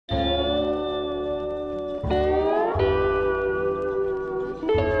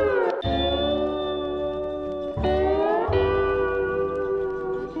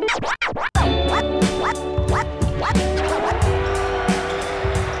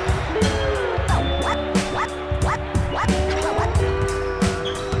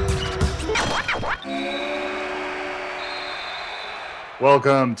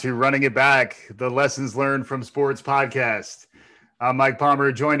Welcome to Running It Back, the Lessons Learned from Sports podcast. I'm Mike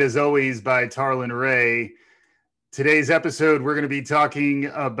Palmer, joined as always by Tarlin Ray. Today's episode, we're going to be talking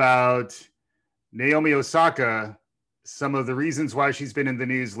about Naomi Osaka, some of the reasons why she's been in the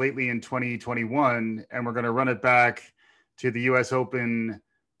news lately in 2021, and we're going to run it back to the U.S. Open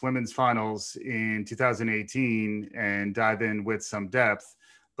Women's Finals in 2018 and dive in with some depth.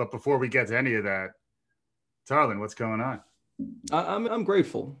 But before we get to any of that, Tarlin, what's going on? I'm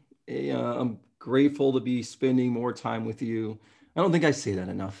grateful. I'm grateful to be spending more time with you. I don't think I say that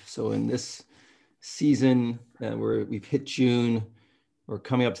enough. So in this season where we've hit June, we're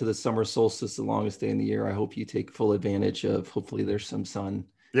coming up to the summer solstice, the longest day in the year. I hope you take full advantage of. Hopefully there's some sun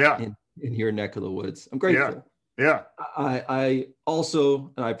in your neck of the woods. I'm grateful. Yeah. I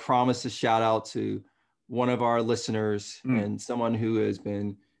also, and I promise a shout out to one of our listeners and someone who has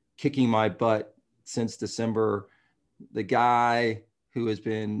been kicking my butt since December. The guy who has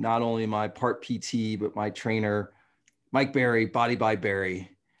been not only my part PT, but my trainer, Mike Barry, Body by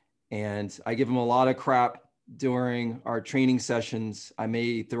Barry. And I give him a lot of crap during our training sessions. I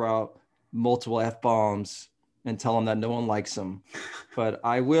may throw out multiple F-bombs and tell him that no one likes him. But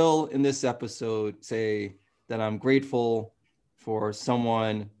I will, in this episode, say that I'm grateful for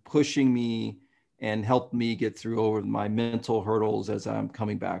someone pushing me and helped me get through over my mental hurdles as I'm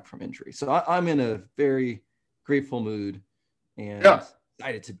coming back from injury. So I'm in a very grateful mood and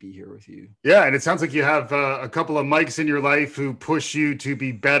excited to be here with you. Yeah, and it sounds like you have a couple of mics in your life who push you to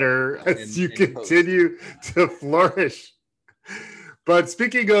be better as you continue to flourish. But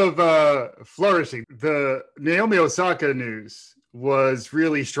speaking of flourishing, the Naomi Osaka news was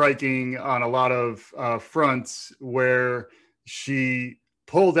really striking on a lot of fronts, where she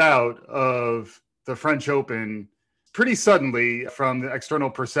pulled out of the French Open pretty suddenly from the external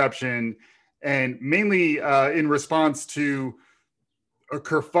perception, and mainly in response to a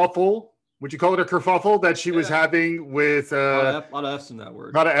kerfuffle. Would you call it a kerfuffle that she was having with a lot of F's in that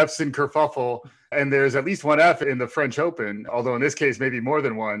word? A lot of F's in kerfuffle, and there's at least one F in the French Open, although in this case maybe more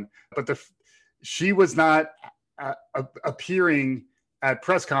than one. But she was not appearing at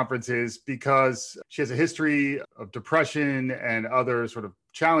press conferences because she has a history of depression and other sort of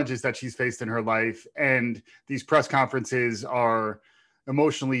challenges that she's faced in her life, and these press conferences are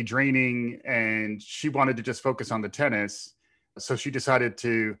emotionally draining, and she wanted to just focus on the tennis. So she decided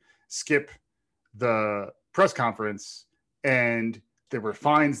to skip the press conference, and there were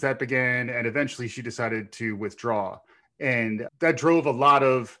fines that began, and eventually she decided to withdraw. And that drove a lot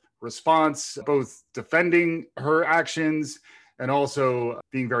of response, both defending her actions and also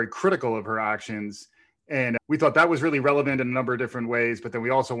being very critical of her actions. And we thought that was really relevant in a number of different ways, but then we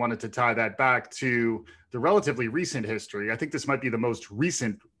also wanted to tie that back to the relatively recent history. I think this might be the most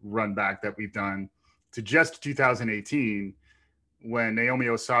recent run back that we've done to just 2018, when Naomi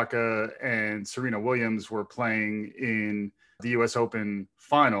Osaka and Serena Williams were playing in the US Open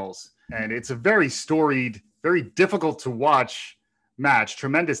finals. And it's a very storied, very difficult to watch match,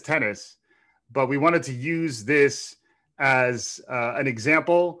 tremendous tennis. But we wanted to use this as an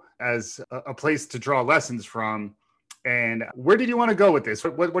example, as a place to draw lessons from. And where did you want to go with this?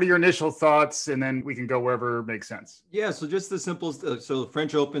 What are your initial thoughts? And then we can go wherever makes sense. Yeah, so just the simple, so the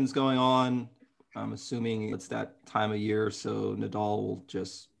French Open's going on. I'm assuming it's that time of year, so Nadal will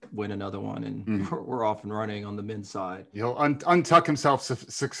just win another one, and we're off and running on the men's side. He'll untuck himself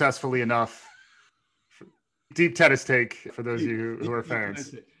successfully enough. Deep tennis take for those of you who are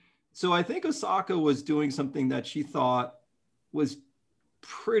fans. So I think Osaka was doing something that she thought was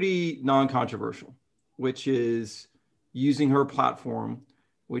pretty non-controversial, which is using her platform,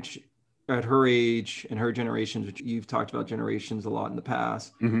 which at her age and her generations, which you've talked about generations a lot in the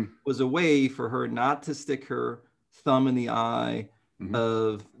past, was a way for her not to stick her thumb in the eye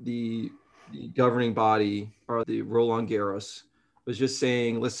of the governing body or the Roland Garros. Was just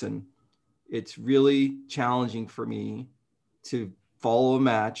saying, listen, it's really challenging for me to follow a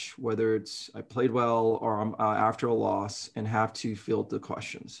match, whether it's I played well or I'm after a loss, and have to field the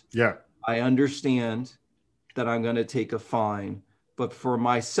questions. Yeah. I understand that I'm going to take a fine, but for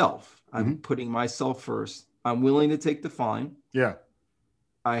myself, I'm putting myself first. I'm willing to take the fine. Yeah.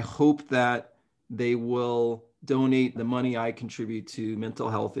 I hope that they will donate the money I contribute to mental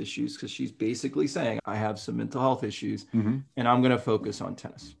health issues, because she's basically saying I have some mental health issues and I'm going to focus on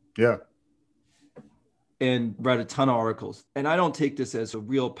tennis. Yeah. And read a ton of articles. And I don't take this as a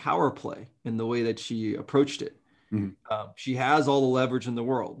real power play in the way that she approached it. She has all the leverage in the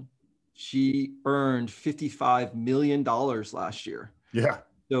world. She earned $55 million last year. Yeah.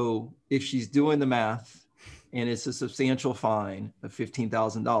 So if she's doing the math and it's a substantial fine of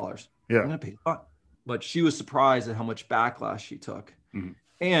 $15,000, I'm going to pay the fine. But she was surprised at how much backlash she took. Mhm.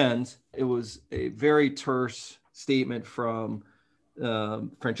 And it was a very terse statement from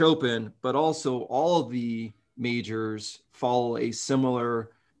French Open, but also all of the majors follow a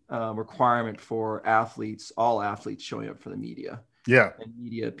similar requirement for athletes, all athletes showing up for the media Yeah. and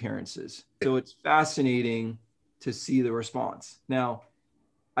media appearances. So it's fascinating to see the response. Now,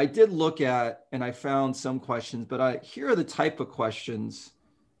 I did look at and I found some questions, but here are the type of questions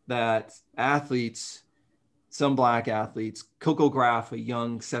that athletes, some Black athletes, Coco Graf, a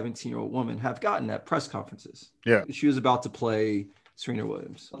young 17-year-old woman, have gotten at press conferences. Yeah. She was about to play Serena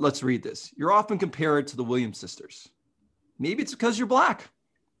Williams. Let's read this. You're often compared to the Williams sisters. Maybe it's because you're Black,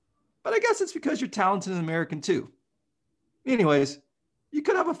 but I guess it's because you're talented and American too. Anyways, you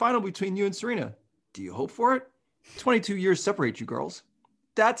could have a final between you and Serena. Do you hope for it? 22 years separate you girls.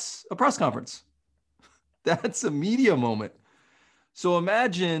 That's a press conference. That's a media moment. So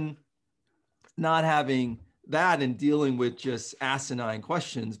imagine not having that and dealing with just asinine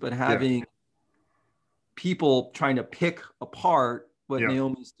questions, but having people trying to pick apart what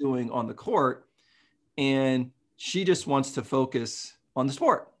Naomi's doing on the court. And she just wants to focus on the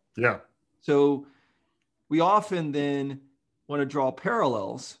sport. Yeah. So we often then want to draw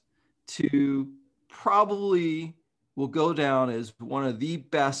parallels to probably will go down as one of the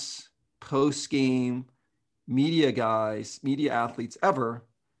best post-game media guys, media athletes ever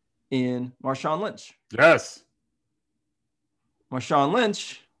in Marshawn Lynch. Yes. Marshawn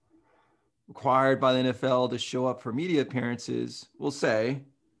Lynch, required by the NFL to show up for media appearances, will say,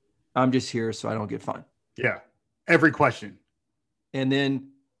 I'm just here so I don't get fined. Yeah. Every question. And then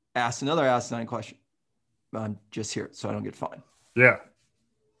ask another asinine question. I'm just here so I don't get fined. Yeah.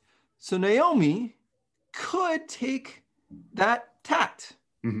 So Naomi could take that tact.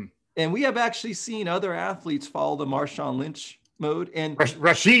 Mm-hmm. And we have actually seen other athletes follow the Marshawn Lynch mode. And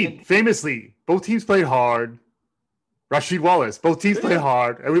Rashid, famously, both teams played hard. Rasheed Wallace, both teams played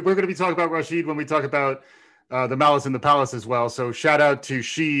hard. And we're going to be talking about Rashid when we talk about the Malice in the Palace as well. So shout out to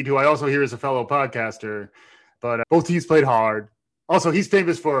Sheed, who I also hear is a fellow podcaster. But both teams played hard. Also, he's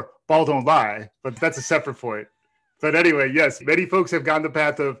famous for ball don't lie, but that's a separate point. But anyway, yes, many folks have gone the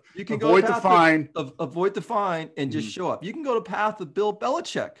path of avoid the fine. Avoid the fine and just show up. You can go to path of Bill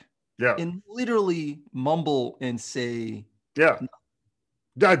Belichick and literally mumble and say, Greg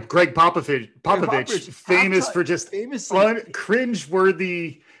Popovich, famous for just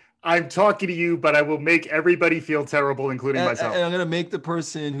cringe-worthy, I'm talking to you, but I will make everybody feel terrible, including myself. And I'm going to make the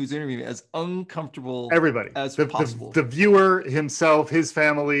person who's interviewing me as uncomfortable as possible. The viewer himself, his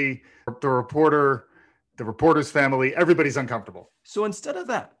family, the reporter's family, everybody's uncomfortable. So instead of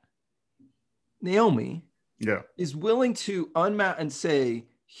that, Naomi is willing to unmat and say,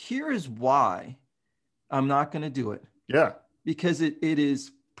 here is why I'm not going to do it. Yeah. Because it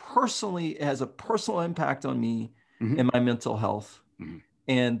has a personal impact on me and my mental health. Mm-hmm.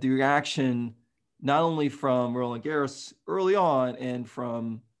 And the reaction, not only from Roland Garros early on and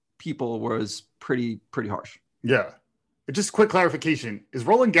from people, was pretty harsh. Yeah. Just quick clarification. Is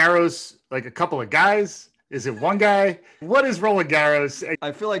Roland Garros like a couple of guys? Is it one guy? What is Roland Garros?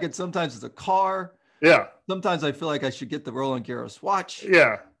 I feel like sometimes it's a car. Yeah. Sometimes I feel like I should get the Roland Garros watch.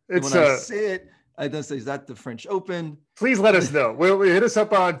 Yeah. When I say it, I don't say, is that the French Open? Please let us know. We hit us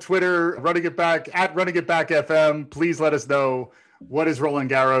up on Twitter, Running It Back, @RunningItBack FM. Please let us know, what is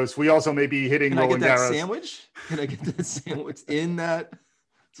Roland Garros? We also may be hitting Roland Garros. Sandwich? Can I get that sandwich in that?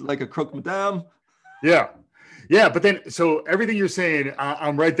 It's like a croque madame. Yeah. Yeah. But then, so everything you're saying,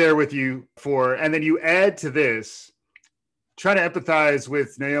 I'm right there with you for, and then you add to this, try to empathize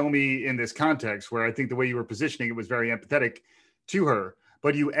with Naomi in this context where I think the way you were positioning it was very empathetic to her.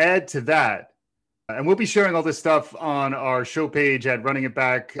 But you add to that, and we'll be sharing all this stuff on our show page at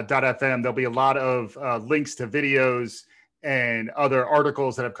runningitback.fm. There'll be a lot of links to videos and other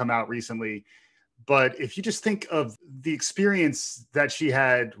articles that have come out recently. But if you just think of the experience that she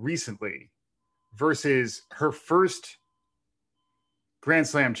had recently versus her first Grand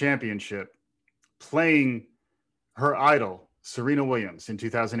Slam championship, playing her idol, Serena Williams, in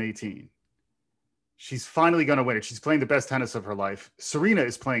 2018. She's finally going to win it. She's playing the best tennis of her life. Serena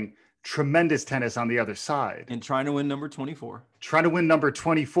is playing tremendous tennis on the other side. And trying to win number 24. Trying to win number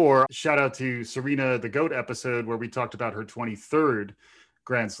 24. Shout out to Serena, the GOAT episode, where we talked about her 23rd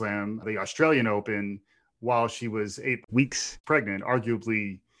Grand Slam, the Australian Open, while she was 8 weeks pregnant,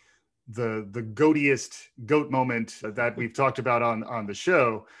 arguably the goatiest GOAT moment that we've talked about on the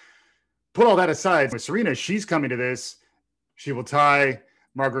show. Put all that aside, with Serena, she's coming to this. She will tie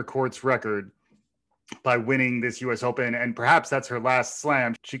Margaret Court's record by winning this US Open. And perhaps that's her last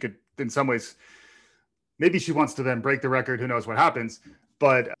slam. She could, in some ways, maybe she wants to then break the record. Who knows what happens?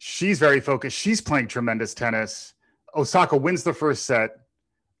 But she's very focused. She's playing tremendous tennis. Osaka wins the first set.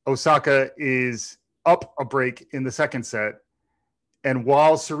 Osaka is up a break in the second set. And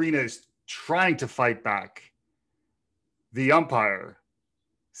while Serena is trying to fight back, the umpire,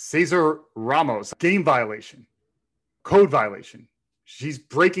 Cesar Ramos, game violation, code violation. She's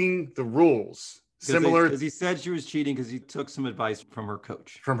breaking the rules. Similar, because he said she was cheating because he took some advice from her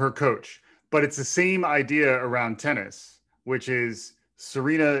coach. From her coach. But it's the same idea around tennis, which is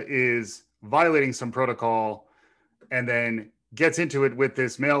Serena is violating some protocol and then gets into it with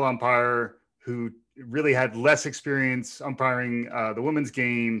this male umpire who really had less experience umpiring the women's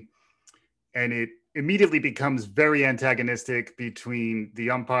game. And it immediately becomes very antagonistic between the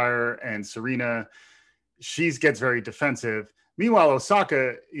umpire and Serena. She gets very defensive. Meanwhile,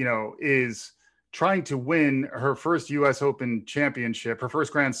 Osaka, is trying to win her first US Open championship, her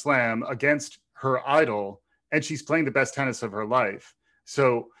first Grand Slam against her idol, and she's playing the best tennis of her life.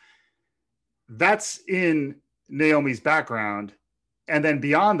 So that's in Naomi's background. And then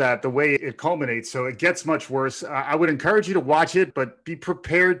beyond that, the way it culminates, so it gets much worse. I would encourage you to watch it, but be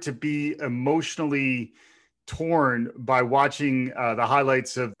prepared to be emotionally torn by watching the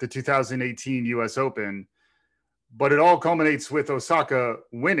highlights of the 2018 US Open. But it all culminates with Osaka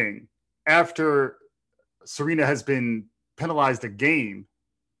winning after Serena has been penalized a game.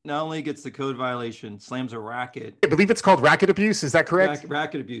 Not only gets the code violation, slams a racket. I believe it's called racket abuse. Is that correct?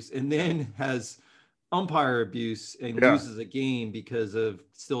 Racket abuse. And then has umpire abuse and loses a game because of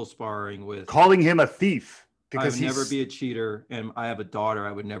still sparring with. Calling him a thief. Because I would never be a cheater, and I have a daughter.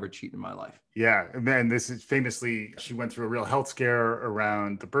 I would never cheat in my life. Yeah, and this is famously, she went through a real health scare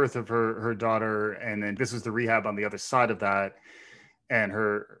around the birth of her daughter, and then this was the rehab on the other side of that. And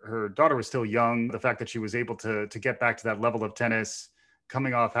her daughter was still young. The fact that she was able to get back to that level of tennis,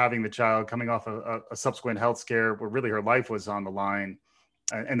 coming off having the child, coming off a subsequent health scare where really her life was on the line,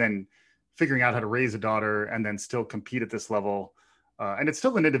 and then figuring out how to raise a daughter and then still compete at this level. And it's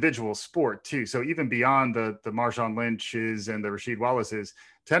still an individual sport too. So even beyond the Marshawn Lynch's and the Rasheed Wallace's,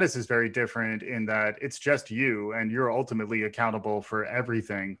 tennis is very different in that it's just you and you're ultimately accountable for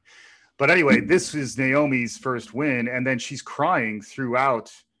everything. But anyway, this is Naomi's first win. And then she's crying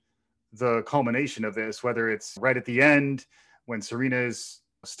throughout the culmination of this, whether it's right at the end when Serena is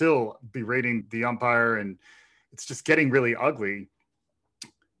still berating the umpire and it's just getting really ugly.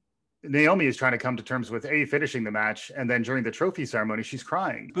 Naomi is trying to come to terms with finishing the match, and then during the trophy ceremony, she's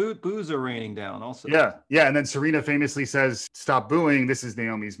crying. Boos are raining down also. Yeah. And then Serena famously says, "Stop booing. This is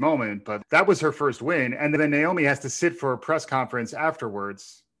Naomi's moment." But that was her first win. And then Naomi has to sit for a press conference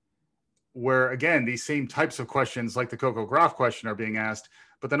afterwards where, again, these same types of questions like the Coco Gauff question are being asked,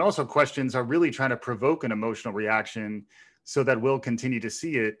 but then also questions are really trying to provoke an emotional reaction so that we'll continue to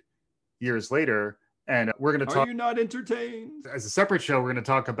see it years later. And we're going to talk. Are you not entertained? As a separate show, we're going to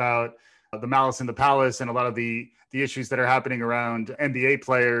talk about the Malice in the Palace and a lot of the issues that are happening around NBA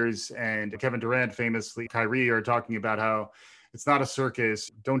players. And Kevin Durant, famously, Kyrie are talking about how it's not a circus.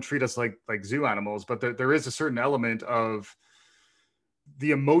 Don't treat us like zoo animals. But there is a certain element of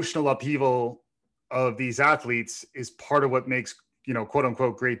the emotional upheaval of these athletes is part of what makes, quote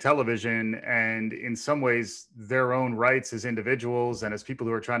unquote, great television. And in some ways, their own rights as individuals and as people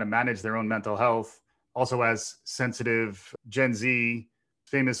who are trying to manage their own mental health. Also, as sensitive, Gen Z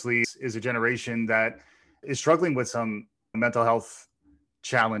famously is a generation that is struggling with some mental health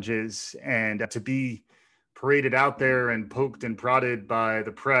challenges, and to be paraded out there and poked and prodded by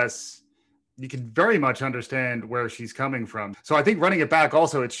the press, you can very much understand where she's coming from. So I think running it back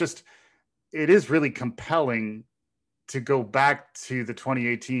also, it is really compelling to go back to the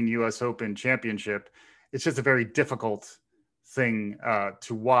 2018 US Open Championship. It's just a very difficult thing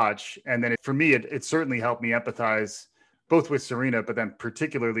to watch. And then for me, it certainly helped me empathize both with Serena, but then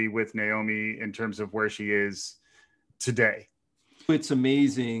particularly with Naomi in terms of where she is today. It's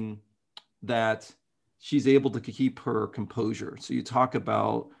amazing that she's able to keep her composure. So you talk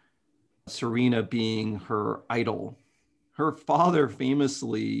about Serena being her idol. Her father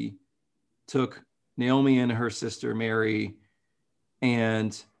famously took Naomi and her sister Mary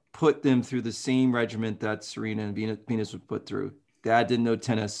and put them through the same regiment that Serena and Venus would put through. Dad didn't know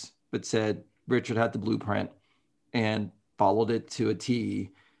tennis, but said Richard had the blueprint and followed it to a T,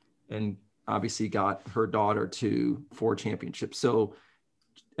 and obviously got her daughter to 4 championships. So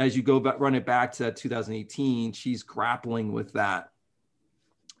as you run it back to that 2018, she's grappling with that.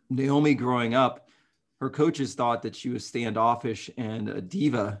 Naomi growing up, her coaches thought that she was standoffish and a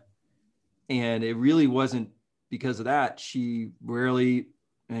diva. And it really wasn't because of that. She rarely,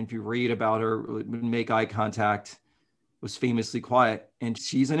 and if you read about her, would make eye contact, was famously quiet, and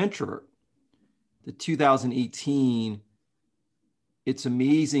she's an introvert. The 2018 it's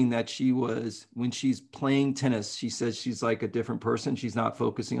amazing that when she's playing tennis, she says she's like a different person. She's not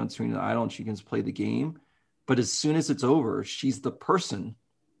focusing on Serena Idol and she can play the game. But as soon as it's over, she's the person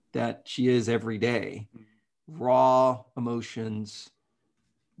that she is every day. Raw emotions,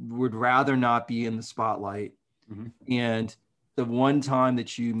 would rather not be in the spotlight. Mm-hmm. And the one time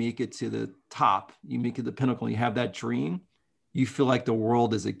that you make it to the top, you make it the pinnacle, you have that dream, you feel like the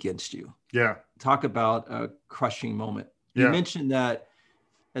world is against you. Yeah. Talk about a crushing moment. You mentioned that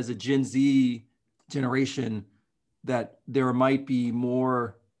as a Gen Z generation, that there might be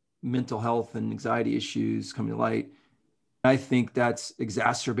more mental health and anxiety issues coming to light. I think that's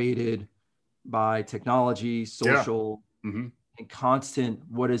exacerbated by technology, social, and constant,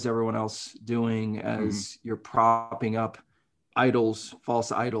 what is everyone else doing as you're propping up idols,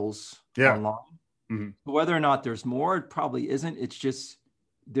 false idols online. Whether or not there's more, it probably isn't. It's just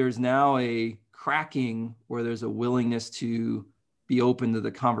there's now a cracking where there's a willingness to be open to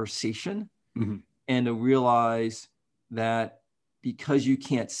the conversation and to realize that because you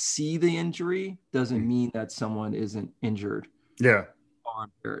can't see the injury doesn't mean that someone isn't injured. Yeah.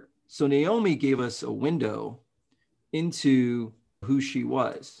 So Naomi gave us a window into who she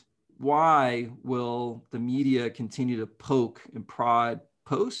was. Why will the media continue to poke and prod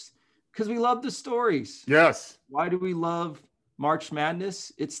posts? Because we love the stories. Yes. Why do we love March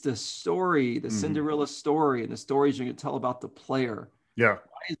Madness? It's the story, the Cinderella story, and the stories you're going to tell about the player. Yeah.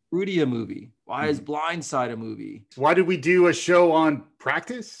 Why is Rudy a movie? Why is Blindside a movie? Why did we do a show on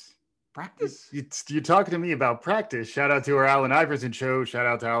practice? Practice? You're talking to me about practice. Shout out to our Allen Iverson show. Shout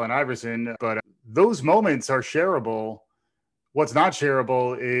out to Allen Iverson. But those moments are shareable. What's not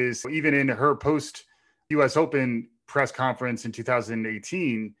shareable is even in her post-US Open press conference in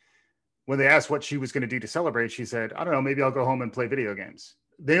 2018, when they asked what she was going to do to celebrate, she said, I don't know, maybe I'll go home and play video games.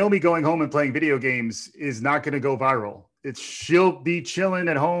 Naomi going home and playing video games is not going to go viral. She'll be chilling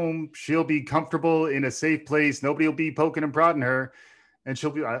at home. She'll be comfortable in a safe place. Nobody will be poking and prodding her. And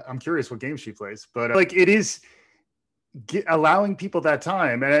I'm curious what game she plays. But it is allowing people that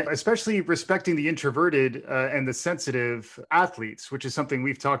time, and especially respecting the introverted and the sensitive athletes, which is something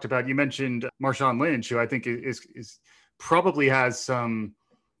we've talked about. You mentioned Marshawn Lynch, who I think is probably has some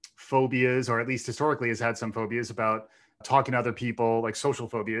phobias, or at least historically has had some phobias about talking to other people, like social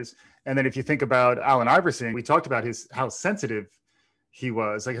phobias. And then if you think about Allen Iverson, we talked about how sensitive he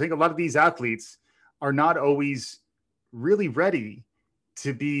was. Like, I think a lot of these athletes are not always really ready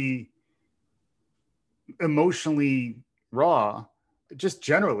to be emotionally raw, just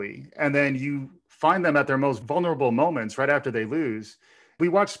generally. And then you find them at their most vulnerable moments right after they lose. We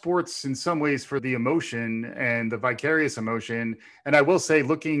watch sports in some ways for the emotion and the vicarious emotion. And I will say,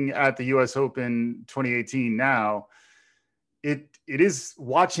 looking at the US Open 2018 now, it is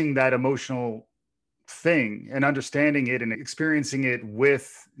watching that emotional thing and understanding it and experiencing it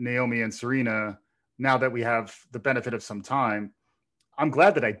with Naomi and Serena. Now that we have the benefit of some time, I'm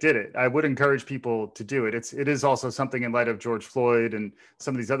glad that I did it. I would encourage people to do it. It is also something, in light of George Floyd and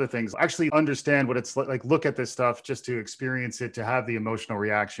some of these other things, actually understand what it's like, look at this stuff just to experience it, to have the emotional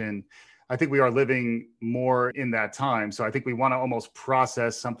reaction. I think we are living more in that time. So I think we want to almost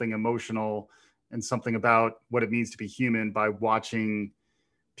process something emotional and something about what it means to be human by watching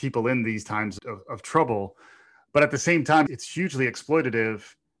people in these times of trouble. But at the same time, it's hugely exploitative.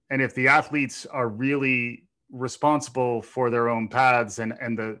 And if the athletes are really responsible for their own paths and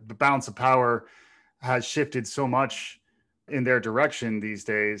the balance of power has shifted so much in their direction these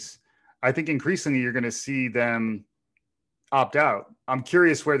days, I think increasingly you're going to see them opt out. I'm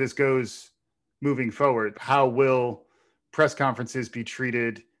curious where this goes moving forward. How will press conferences be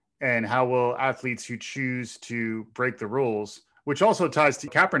treated, and how will athletes who choose to break the rules, which also ties to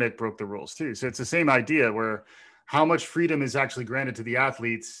Kaepernick broke the rules too. So it's the same idea, where how much freedom is actually granted to the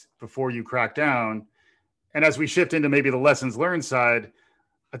athletes before you crack down. And as we shift into maybe the lessons learned side,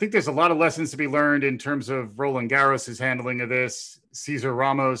 I think there's a lot of lessons to be learned in terms of Roland Garros' handling of this. Cesar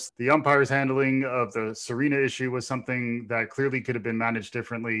Ramos, the umpire's handling of the Serena issue was something that clearly could have been managed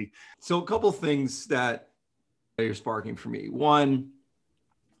differently. So a couple of things that you're sparking for me. One,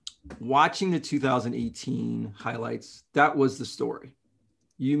 watching the 2018 highlights, that was the story.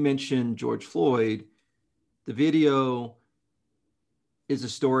 You mentioned George Floyd. The video is a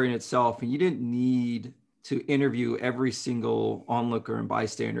story in itself, and you didn't need to interview every single onlooker and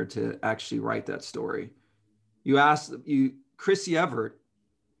bystander to actually write that story. Chrissy Everett,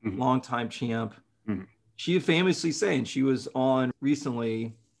 longtime champ, she famously saying, she was on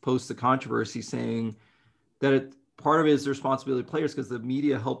recently post the controversy, saying that part of it is the responsibility of players because the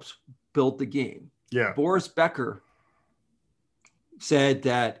media helps build the game. Yeah. Boris Becker said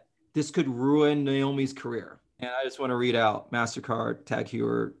that this could ruin Naomi's career. And I just want to read out MasterCard, Tag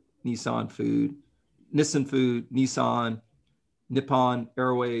Heuer, Nissan Food, Nissan, Nippon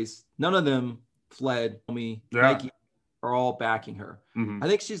Airways. None of them fled me. Yeah. Nike are all backing her. Mm-hmm. I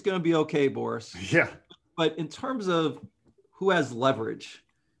think she's going to be okay, Boris. Yeah. But in terms of who has leverage,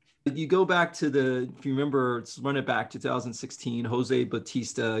 you go back to if you remember, let's run it back 2016, Jose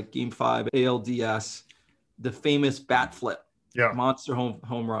Bautista, Game 5, ALDS, the famous bat flip, monster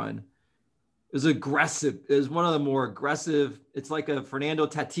home run. It was aggressive. It was one of the more aggressive. It's like a Fernando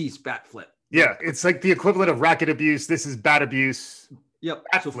Tatis bat flip. Yeah, it's like the equivalent of racket abuse. This is bat abuse. Yep.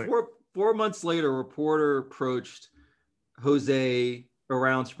 So 4 months later, a reporter approached Jose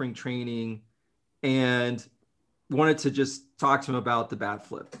around spring training and wanted to just talk to him about the bat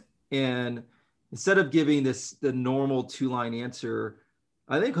flip. And instead of giving the normal 2-line answer,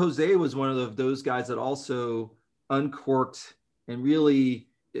 I think Jose was one of those guys that also uncorked and really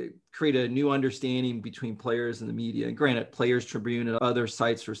created a new understanding between players and the media. And granted, Players Tribune and other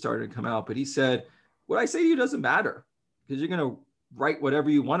sites were starting to come out, but he said, what I say to you doesn't matter because you're going to write whatever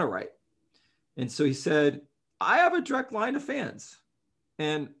you want to write. And so he said, I have a direct line to fans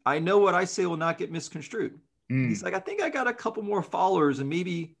and I know what I say will not get misconstrued. He's like, I think I got a couple more followers and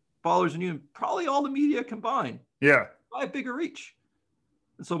maybe followers than you, and probably all the media combined. Yeah. I have bigger reach.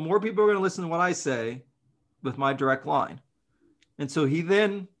 And so more people are going to listen to what I say with my direct line. And so he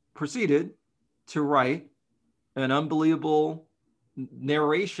then proceeded to write an unbelievable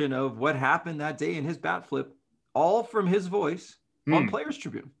narration of what happened that day in his bat flip, all from his voice on Players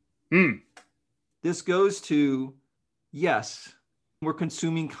Tribune. This goes to, yes, we're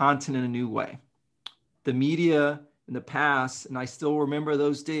consuming content in a new way. The media in the past, and I still remember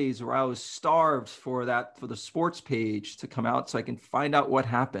those days where I was starved for the sports page to come out so I can find out what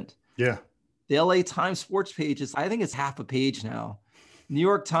happened. Yeah. The LA Times sports page I think it's half a page now. New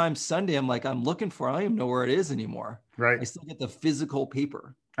York Times Sunday, I'm looking for it. I don't even know where it is anymore. Right. I still get the physical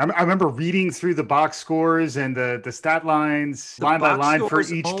paper. I remember reading through the box scores and the stat lines line by line for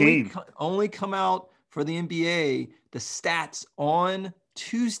each game. Only come out for the NBA, the stats on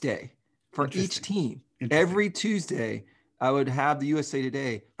Tuesday for each team. Every Tuesday, I would have the USA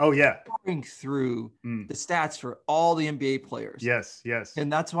Today. Oh, yeah. Going through the stats for all the NBA players. Yes, yes.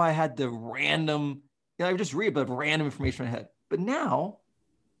 And that's why I had the random, I would just read but random information I had. But now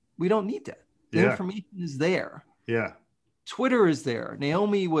we don't need that. The information is there. Yeah. Twitter is there.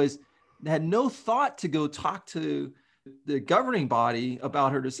 Naomi had no thought to go talk to the governing body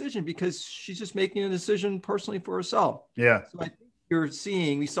about her decision because she's just making a decision personally for herself. Yeah. So I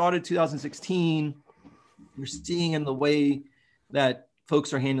think we saw it in 2016. We're seeing in the way that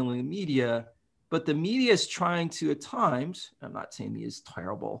folks are handling the media, but the media is trying to, at times, I'm not saying media is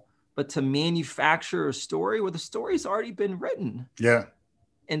terrible, but to manufacture a story where the story's already been written. Yeah.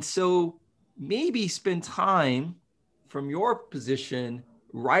 And so maybe spend time from your position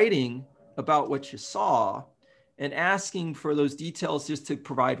writing about what you saw and asking for those details just to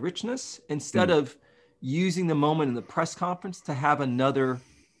provide richness instead of using the moment in the press conference to have another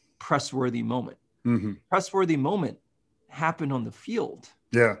press-worthy moment. Press-worthy moment happened on the field.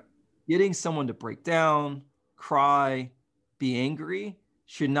 Yeah. Getting someone to break down, cry, be angry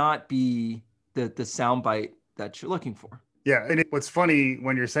should not be the soundbite that you're looking for. Yeah. And what's funny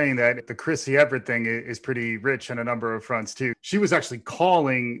when you're saying that, the Chrissy Everett thing is pretty rich on a number of fronts too. She was actually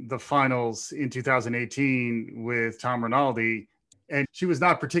calling the finals in 2018 with Tom Rinaldi, and she was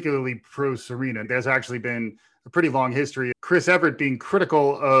not particularly pro Serena. There's actually been a pretty long history. Chris Everett being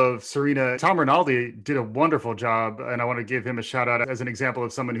critical of Serena. Tom Rinaldi did a wonderful job, and I want to give him a shout out as an example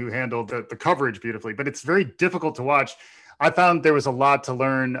of someone who handled the coverage beautifully, but it's very difficult to watch. I found there was a lot to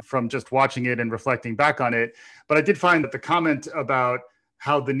learn from just watching it and reflecting back on it. But I did find that the comment about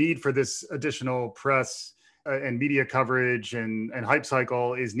how the need for this additional press and media coverage and hype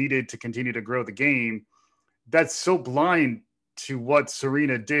cycle is needed to continue to grow the game, that's so blind to what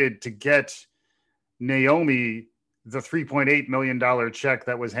Serena did to get Naomi the $3.8 million check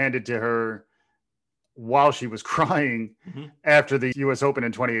that was handed to her while she was crying after the US Open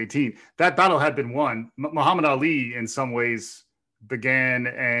in 2018. That battle had been won. Muhammad Ali, in some ways, began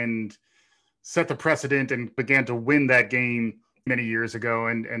and set the precedent and began to win that game many years ago.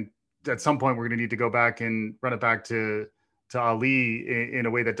 And at some point, we're going to need to go back and run it back to Ali in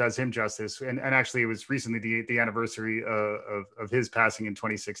a way that does him justice. And actually, it was recently the anniversary of his passing in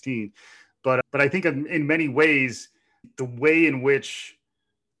 2016. But I think in many ways, the way in which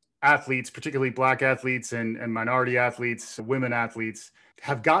athletes, particularly Black athletes and minority athletes, women athletes,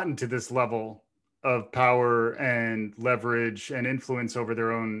 have gotten to this level of power and leverage and influence over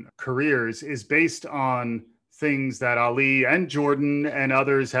their own careers is based on things that Ali and Jordan and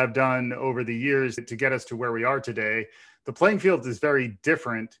others have done over the years to get us to where we are today, the playing field is very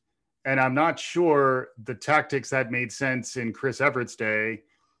different. And I'm not sure the tactics that made sense in Chris Everett's day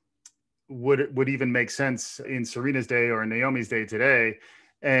would even make sense in Serena's day or Naomi's day today.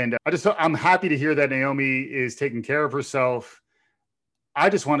 And I'm happy to hear that Naomi is taking care of herself. I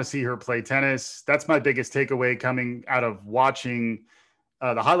just want to see her play tennis. That's my biggest takeaway coming out of watching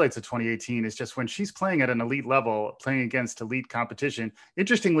the highlights of 2018 is just when she's playing at an elite level, playing against elite competition.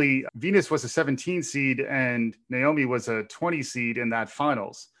 Interestingly, Venus was a 17 seed and Naomi was a 20 seed in that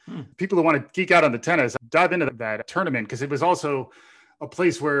finals. People who want to geek out on the tennis, dive into that tournament because it was also a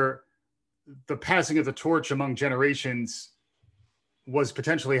place where the passing of the torch among generations was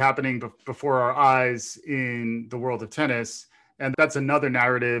potentially happening before our eyes in the world of tennis. And that's another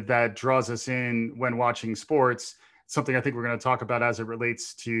narrative that draws us in when watching sports. Something I think we're going to talk about as it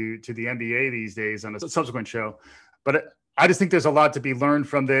relates to the NBA these days on a subsequent show. But I just think there's a lot to be learned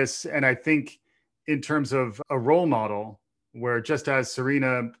from this. And I think in terms of a role model, where just as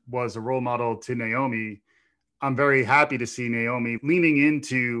Serena was a role model to Naomi, I'm very happy to see Naomi leaning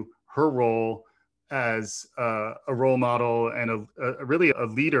into her role as a role model and really a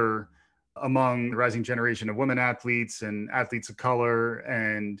leader among the rising generation of women athletes and athletes of color.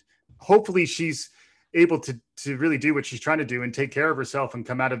 And hopefully she's able to really do what she's trying to do and take care of herself and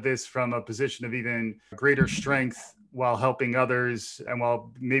come out of this from a position of even greater strength while helping others and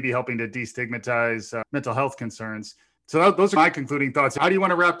while maybe helping to destigmatize mental health concerns. So those are my concluding thoughts. How do you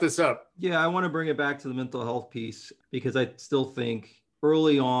want to wrap this up? Yeah, I want to bring it back to the mental health piece because I still think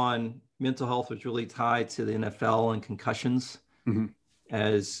early on, mental health was really tied to the NFL and concussions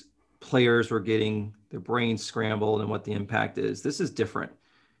as players were getting their brains scrambled and what the impact is. This is different.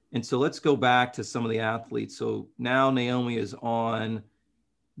 And so let's go back to some of the athletes. So now Naomi is on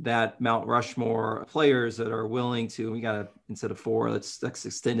that Mount Rushmore of players that are willing to, we got to, instead of 4, let's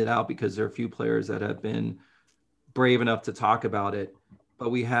extend it out because there are a few players that have been brave enough to talk about it. But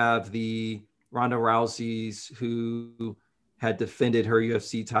we have the Ronda Rouseys who had defended her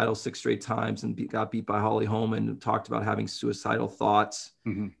UFC title 6 straight times and got beat by Holly Holm and talked about having suicidal thoughts.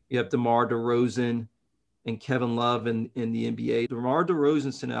 You have DeMar DeRozan and Kevin Love in the NBA. DeMar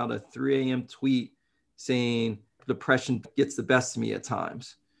DeRozan sent out a 3 a.m. tweet saying depression gets the best of me at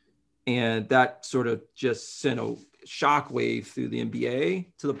times. And that sort of just sent a shockwave through the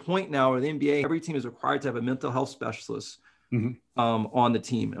NBA to the point now where the NBA, every team is required to have a mental health specialist on the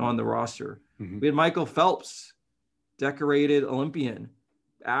team, on the roster. We had Michael Phelps, decorated Olympian,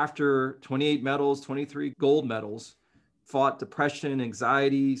 after 28 medals, 23 gold medals, fought depression,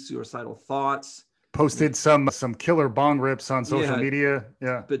 anxiety, suicidal thoughts. Posted some killer bong rips on social media.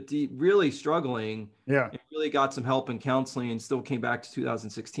 Yeah. But really struggling. Yeah. And really got some help and counseling and still came back to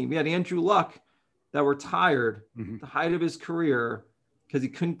 2016. We had Andrew Luck that retired at the height of his career because he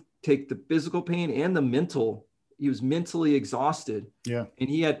couldn't take the physical pain and the mental. He was mentally exhausted. Yeah. And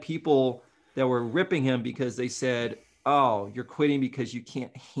he had people that were ripping him because they said, oh, you're quitting because you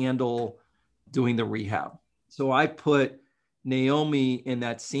can't handle doing the rehab. So I put Naomi in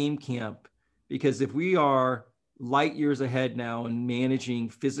that same camp. Because if we are light years ahead now in managing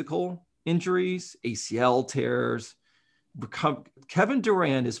physical injuries, ACL tears, Kevin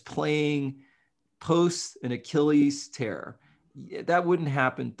Durant is playing post an Achilles tear. That wouldn't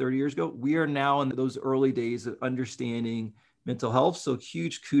happen 30 years ago. We are now in those early days of understanding mental health. So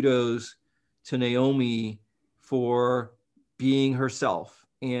huge kudos to Naomi for being herself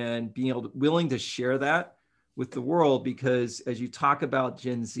and being willing to share that with the world. Because as you talk about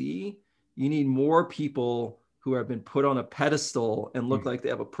Gen Z, you need more people who have been put on a pedestal and look like they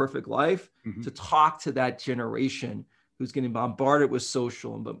have a perfect life to talk to that generation who's getting bombarded with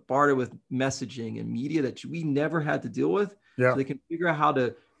social and bombarded with messaging and media that we never had to deal with. Yeah. So they can figure out how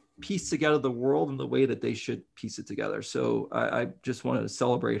to piece together the world in the way that they should piece it together. So I just wanted to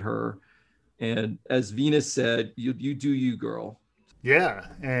celebrate her. And as Venus said, you do you, girl. Yeah.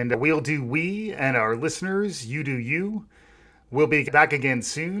 And we'll do we, and our listeners, you do you. We'll be back again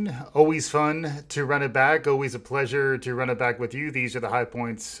soon. Always fun to run it back. Always a pleasure to run it back with you. These are the high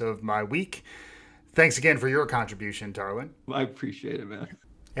points of my week. Thanks again for your contribution, Darwin. I appreciate it, man.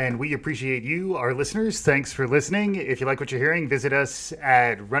 And we appreciate you, our listeners. Thanks for listening. If you like what you're hearing, visit us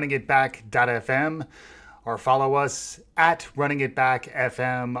at runningitback.fm or follow us at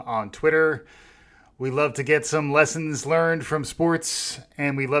runningitbackfm on Twitter. We love to get some lessons learned from sports,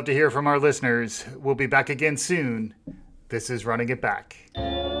 and we love to hear from our listeners. We'll be back again soon. This is Running It Back.